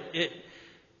glory.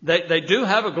 They do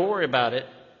have a glory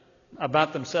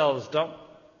about themselves.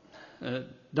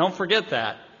 Don't forget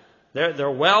that.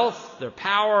 Their wealth, their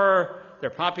power, their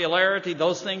popularity,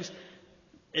 those things,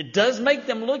 it does make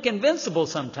them look invincible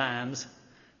sometimes,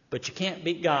 but you can't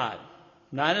beat God.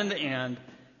 Not in the end.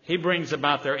 He brings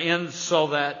about their end so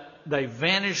that they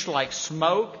vanish like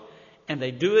smoke, and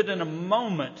they do it in a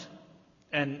moment,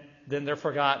 and then they're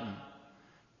forgotten.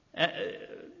 I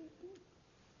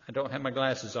don't have my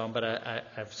glasses on, but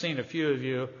I've seen a few of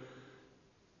you.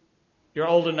 You're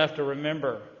old enough to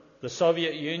remember the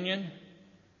Soviet Union.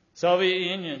 Soviet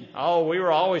Union. Oh, we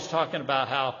were always talking about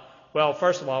how, well,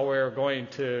 first of all, we were going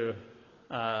to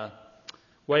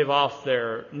wave off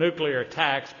their nuclear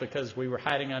attacks because we were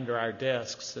hiding under our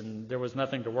desks and there was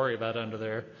nothing to worry about under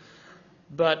there.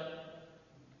 But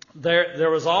there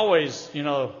was always,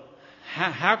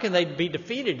 how can they be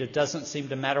defeated? It doesn't seem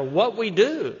to matter what we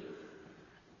do.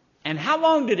 And how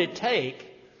long did it take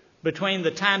between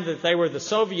the time that they were the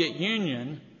Soviet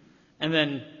Union and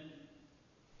then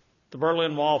the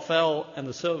Berlin Wall fell and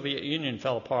the Soviet Union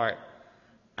fell apart?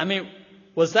 I mean,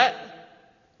 was that,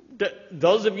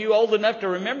 those of you old enough to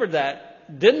remember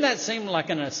that, didn't that seem like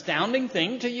an astounding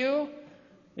thing to you?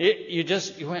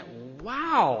 You went,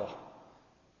 wow.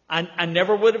 I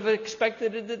never would have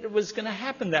expected that it was going to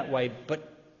happen that way, but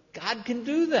God can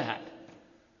do that.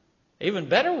 Even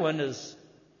better one is,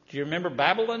 do you remember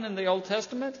Babylon in the Old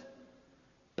Testament?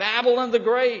 Babylon the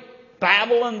Great.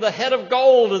 Babylon, the head of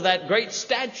gold of that great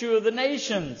statue of the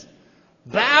nations.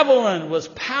 Babylon was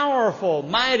powerful,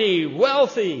 mighty,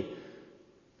 wealthy.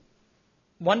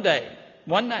 One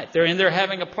night, they're in there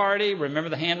having a party. Remember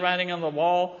the handwriting on the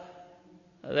wall?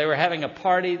 They were having a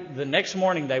party. The next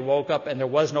morning they woke up and there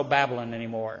was no Babylon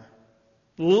anymore.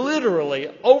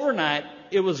 Literally, overnight,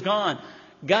 it was gone.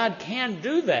 God can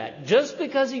do that. Just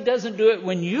because He doesn't do it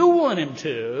when you want Him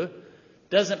to,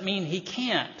 doesn't mean He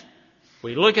can't.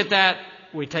 We look at that,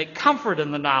 we take comfort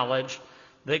in the knowledge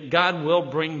that God will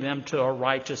bring them to a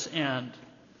righteous end.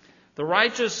 The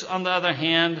righteous, on the other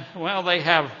hand, well, they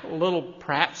have little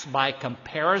perhaps by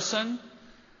comparison.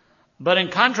 But in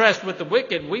contrast with the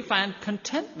wicked, we find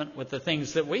contentment with the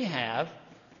things that we have.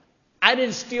 I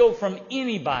didn't steal from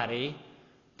anybody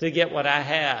to get what I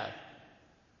have.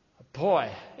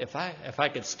 Boy, if I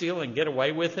could steal and get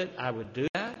away with it, I would do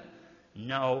that.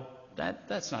 No,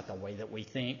 that's not the way that we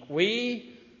think.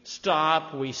 We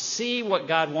stop, we see what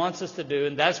God wants us to do,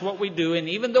 and that's what we do. And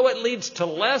even though it leads to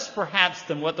less perhaps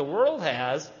than what the world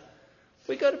has,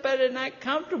 we go to bed at night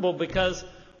comfortable because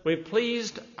we've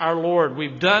pleased our Lord.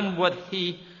 We've done what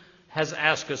He has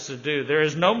asked us to do. There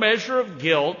is no measure of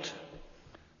guilt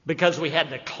because we had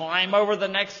to climb over the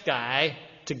next guy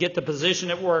to get the position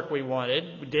at work we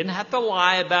wanted. We didn't have to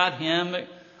lie about him.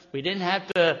 We didn't have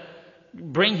to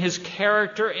bring his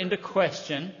character into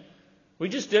question. We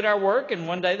just did our work, and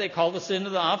one day they called us into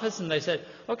the office and they said,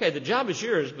 okay, the job is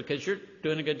yours because you're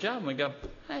doing a good job. And we go,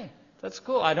 hey, that's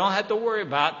cool. I don't have to worry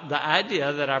about the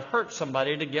idea that I've hurt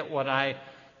somebody to get what I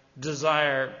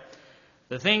desire.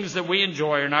 The things that we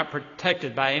enjoy are not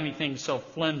protected by anything so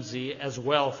flimsy as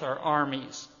wealth or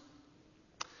armies.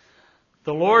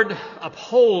 The Lord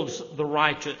upholds the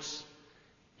righteous.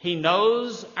 He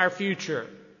knows our future.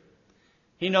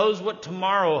 He knows what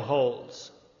tomorrow holds.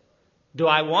 Do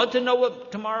I want to know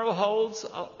what tomorrow holds?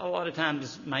 A lot of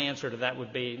times my answer to that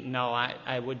would be, no,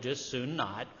 I would just soon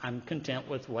not. I'm content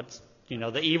with what's,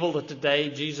 the evil that today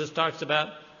Jesus talks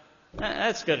about.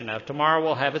 That's good enough. Tomorrow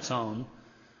will have its own.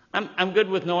 I'm good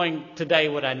with knowing today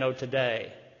what I know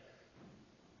today.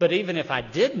 But even if I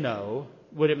did know,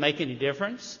 would it make any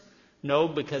difference? No,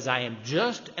 because I am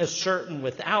just as certain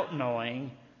without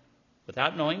knowing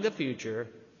the future.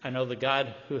 I know the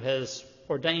God who has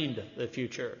ordained the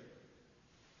future.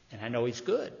 And I know He's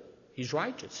good. He's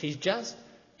righteous. He's just.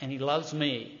 And He loves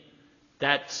me.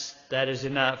 That is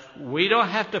enough. We don't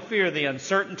have to fear the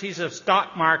uncertainties of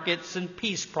stock markets and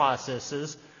peace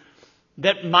processes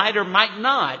that might or might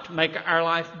not make our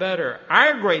life better.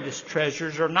 Our greatest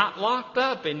treasures are not locked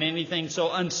up in anything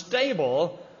so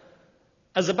unstable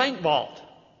as a bank vault.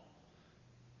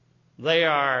 They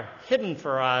are hidden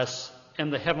for us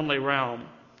in the heavenly realm.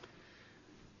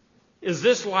 Is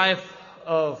this life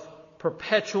of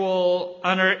perpetual,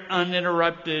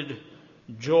 uninterrupted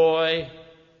joy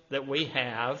that we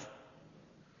have?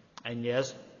 And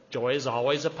yes, joy is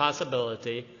always a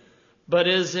possibility. But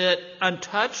is it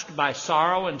untouched by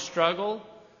sorrow and struggle?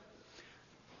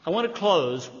 I want to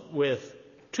close with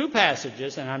two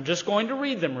passages, and I'm just going to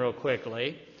read them real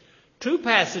quickly. Two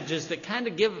passages that kind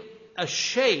of give a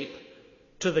shape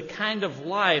to the kind of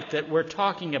life that we're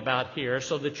talking about here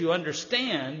so that you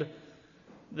understand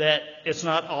that it's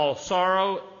not all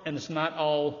sorrow and it's not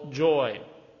all joy.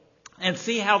 And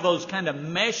see how those kind of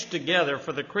mesh together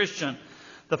for the Christian.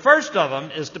 The first of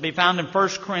them is to be found in 1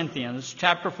 Corinthians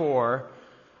chapter 4,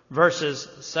 verses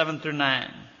 7 through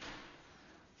 9.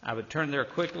 I would turn there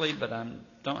quickly, but I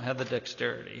don't have the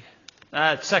dexterity.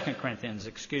 2 Corinthians,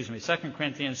 2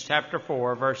 Corinthians chapter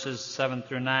 4, verses 7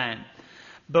 through 9.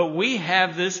 But we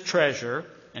have this treasure,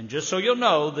 and just so you'll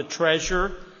know, the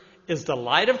treasure is the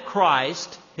light of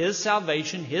Christ, His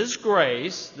salvation, His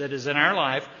grace that is in our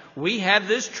life. We have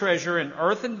this treasure in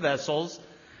earthen vessels,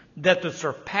 that the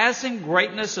surpassing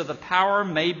greatness of the power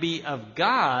may be of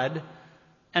God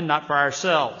and not for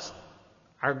ourselves.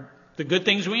 The good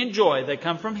things we enjoy, they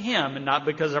come from Him and not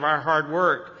because of our hard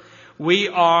work. We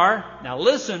are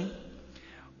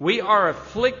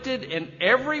afflicted in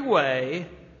every way,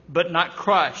 but not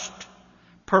crushed,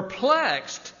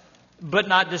 perplexed, but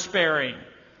not despairing,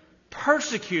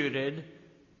 persecuted,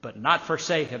 but not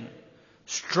forsaken,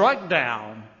 struck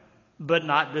down, but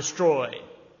not destroyed.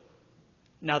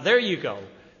 Now there you go.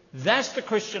 That's the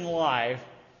Christian life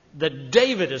that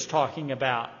David is talking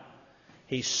about.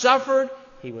 He suffered,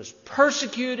 he was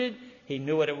persecuted, he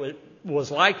knew what it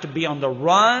was like to be on the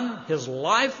run, his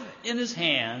life in his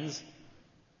hands,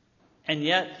 and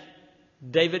yet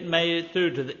David made it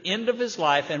through to the end of his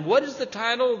life. And what is the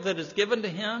title that is given to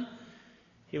him?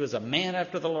 He was a man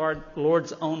after the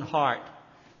Lord's own heart.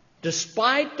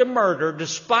 Despite the murder,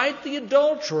 despite the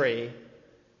adultery,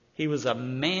 he was a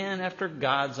man after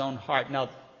God's own heart. Now,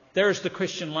 there's the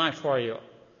Christian life for you.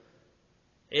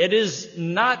 It is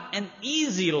not an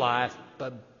easy life,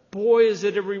 but boy, is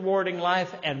it a rewarding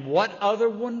life. And what other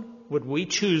one would we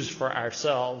choose for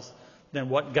ourselves than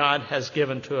what God has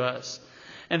given to us?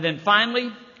 And then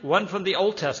finally, one from the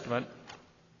Old Testament.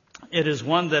 It is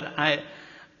one that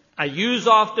I use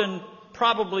often,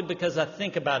 probably because I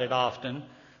think about it often.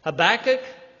 Habakkuk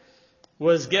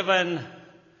was given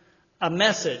a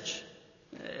message.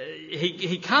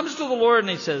 He comes to the Lord and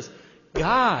he says,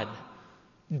 God,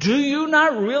 do you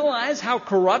not realize how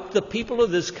corrupt the people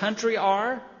of this country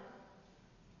are?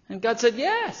 And God said,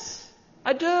 yes,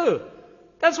 I do.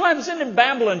 That's why I'm sending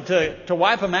Babylon to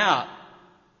wipe them out.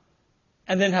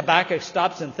 And then Habakkuk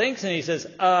stops and thinks and he says,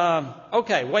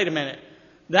 okay, wait a minute.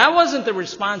 That wasn't the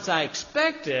response I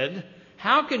expected.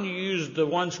 How can you use the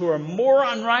ones who are more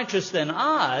unrighteous than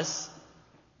us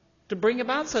to bring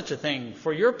about such a thing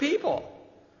for your people?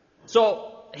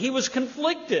 So he was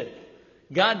conflicted.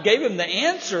 God gave him the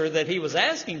answer that he was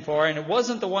asking for, and it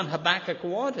wasn't the one Habakkuk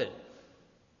wanted,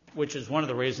 which is one of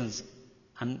the reasons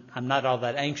I'm not all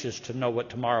that anxious to know what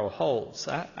tomorrow holds.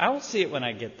 I will see it when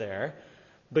I get there,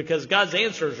 because God's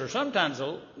answers are sometimes,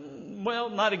 well,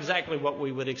 not exactly what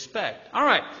we would expect. All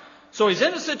right, so he's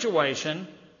in a situation,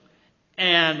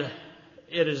 and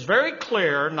it is very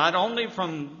clear, not only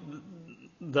from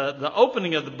the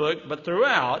opening of the book, but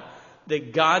throughout,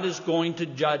 that God is going to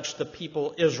judge the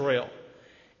people Israel.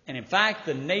 And in fact,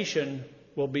 the nation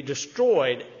will be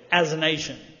destroyed as a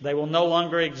nation. They will no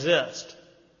longer exist.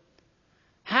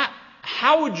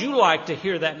 How would you like to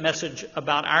hear that message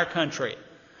about our country?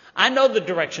 I know the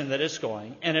direction that it's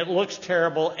going, and it looks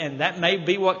terrible, and that may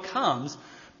be what comes.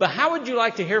 But how would you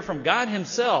like to hear from God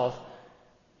himself,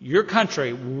 your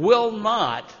country will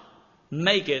not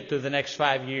make it through the next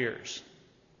 5 years?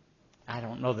 I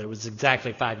don't know that it was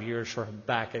exactly 5 years for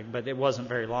Habakkuk, but it wasn't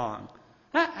very long.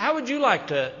 How would you like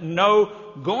to know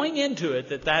going into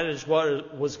it that is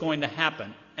what was going to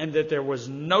happen, and that there was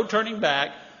no turning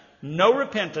back, no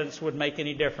repentance would make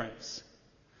any difference?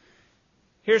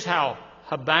 Here's how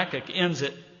Habakkuk ends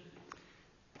it.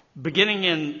 Beginning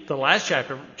in the last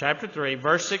chapter, chapter 3,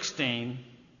 verse 16,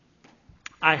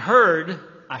 I heard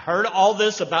all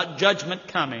this about judgment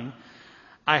coming.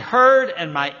 I heard,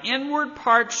 and my inward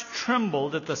parts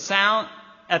trembled at the sound.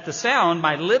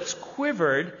 My lips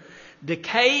quivered.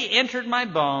 Decay entered my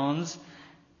bones,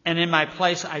 and in my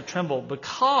place I trembled,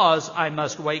 because I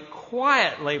must wait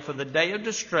quietly for the day of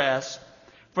distress,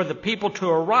 for the people to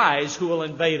arise who will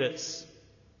invade us.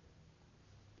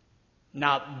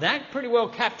 Now, that pretty well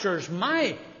captures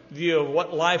my view of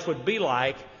what life would be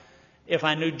like if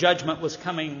I knew judgment was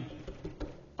coming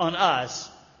on us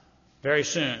very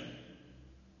soon.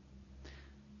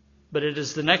 But it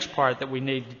is the next part that we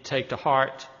need to take to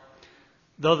heart.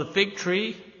 Though the fig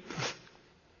tree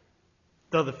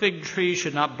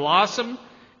should not blossom,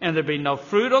 and there be no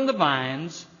fruit on the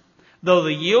vines, though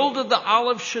the yield of the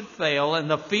olive should fail, and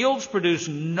the fields produce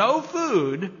no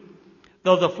food,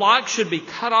 though the flock should be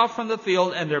cut off from the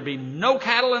field, and there be no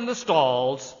cattle in the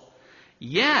stalls,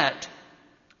 yet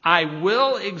I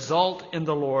will exult in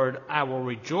the Lord. I will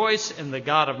rejoice in the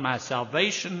God of my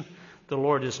salvation. The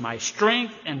Lord is my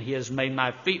strength, and he has made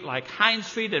my feet like hinds'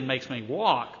 feet, and makes me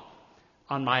walk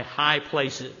on my high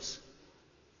places.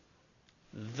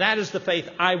 That is the faith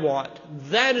I want.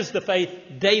 That is the faith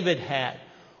David had.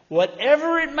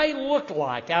 Whatever it may look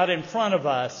like out in front of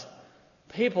us,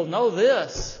 people know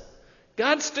this.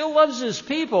 God still loves his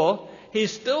people. He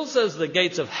still says the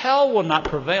gates of hell will not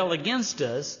prevail against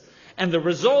us. And the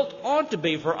result ought to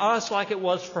be for us like it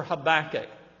was for Habakkuk.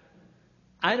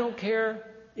 I don't care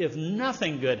if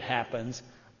nothing good happens.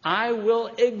 I will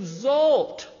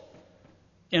exult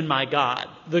in my God,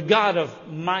 the God of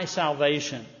my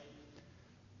salvation.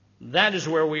 That is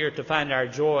where we are to find our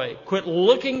joy. Quit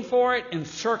looking for it in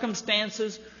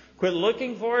circumstances. Quit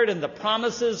looking for it in the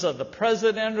promises of the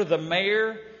president or the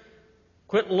mayor.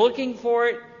 Quit looking for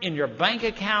it in your bank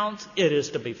accounts. It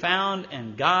is to be found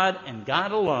in God and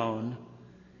God alone.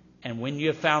 And when you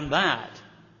have found that,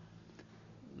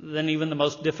 then even the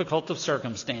most difficult of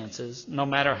circumstances, no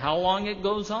matter how long it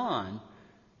goes on,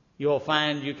 you'll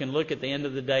find you can look at the end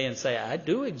of the day and say, I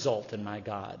do exult in my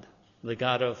God, the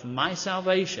God of my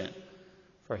salvation.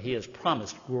 for he has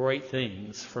promised great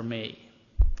things for me.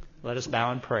 Let us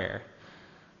bow in prayer.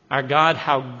 Our God,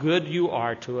 how good you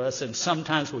are to us, and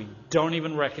sometimes we don't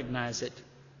even recognize it.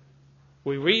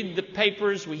 We read the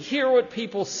papers, we hear what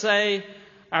people say,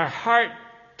 our heart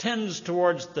tends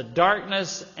towards the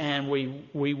darkness, and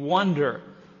we wonder,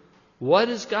 what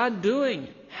is God doing?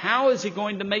 How is he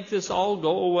going to make this all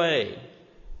go away?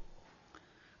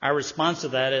 Our response to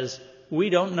that is, we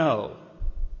don't know.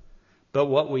 But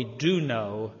what we do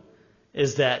know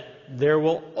is that there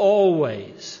will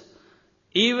always,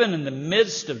 even in the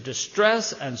midst of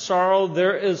distress and sorrow,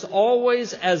 there is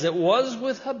always, as it was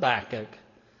with Habakkuk,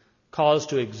 cause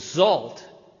to exult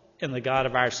in the God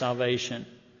of our salvation.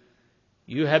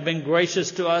 You have been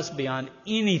gracious to us beyond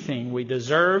anything we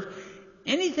deserve,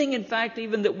 anything, in fact,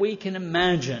 even that we can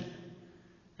imagine.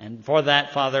 And for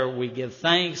that, Father, we give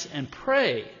thanks and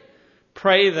pray.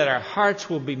 Pray that our hearts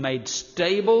will be made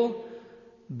stable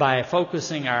by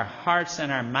focusing our hearts and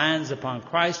our minds upon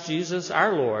Christ Jesus,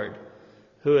 our Lord,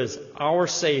 who is our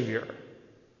Savior.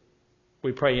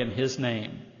 We pray in his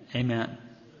name. Amen.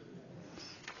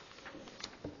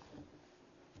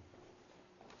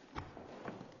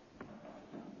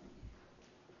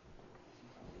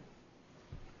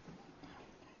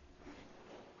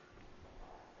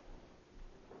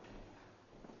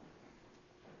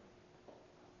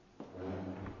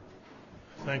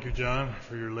 Thank you, John,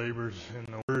 for your labors in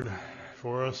the Word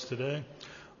for us today.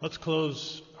 Let's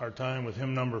close our time with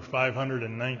hymn number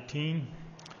 519.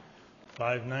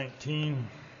 519.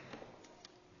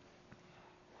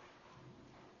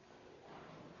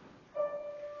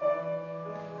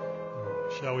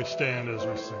 Shall we stand as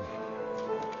we sing?